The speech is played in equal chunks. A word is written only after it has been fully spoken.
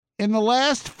In the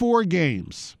last 4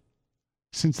 games,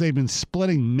 since they've been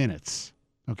splitting minutes,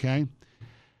 okay,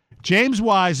 James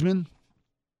Wiseman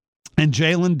and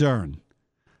Jalen Duren.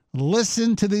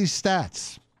 Listen to these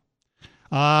stats.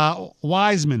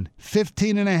 Wiseman,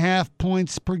 15.5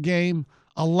 points per game,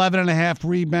 11.5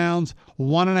 rebounds,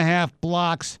 1.5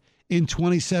 blocks in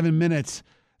 27 minutes.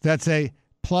 That's a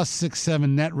 +6.7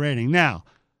 net rating. Now,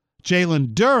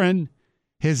 Jalen Duren,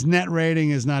 his net rating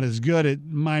is not as good at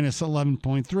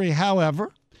 -11.3.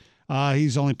 However,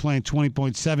 he's only playing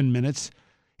 20.7 minutes.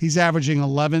 He's averaging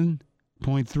 11.3,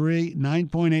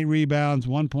 9.8 rebounds,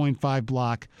 1.5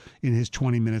 block in his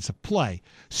 20 minutes of play.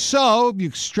 So if you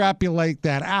extrapolate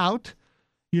that out,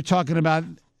 you're talking about,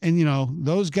 and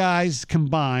those guys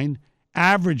combined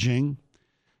averaging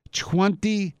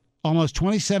almost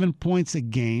 27 points a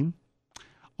game,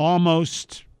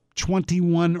 almost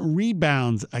 21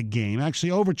 rebounds a game, actually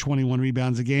over 21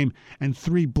 rebounds a game, and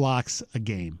 3 blocks a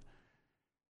game.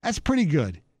 That's pretty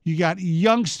good. You got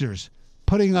youngsters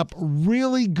putting up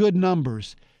really good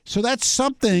numbers. So that's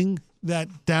something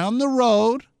that down the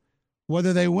road,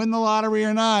 whether they win the lottery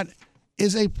or not,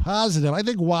 is a positive. I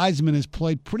think Wiseman has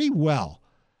played pretty well.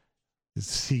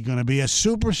 Is he going to be a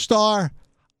superstar?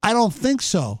 I don't think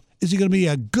so. Is he going to be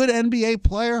a good NBA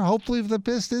player, hopefully for the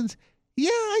Pistons? Yeah,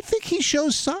 I think he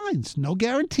shows signs. No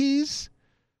guarantees.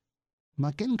 I'm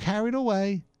not getting carried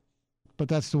away, but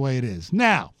that's the way it is.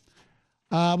 Now,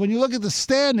 when you look at the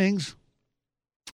standings,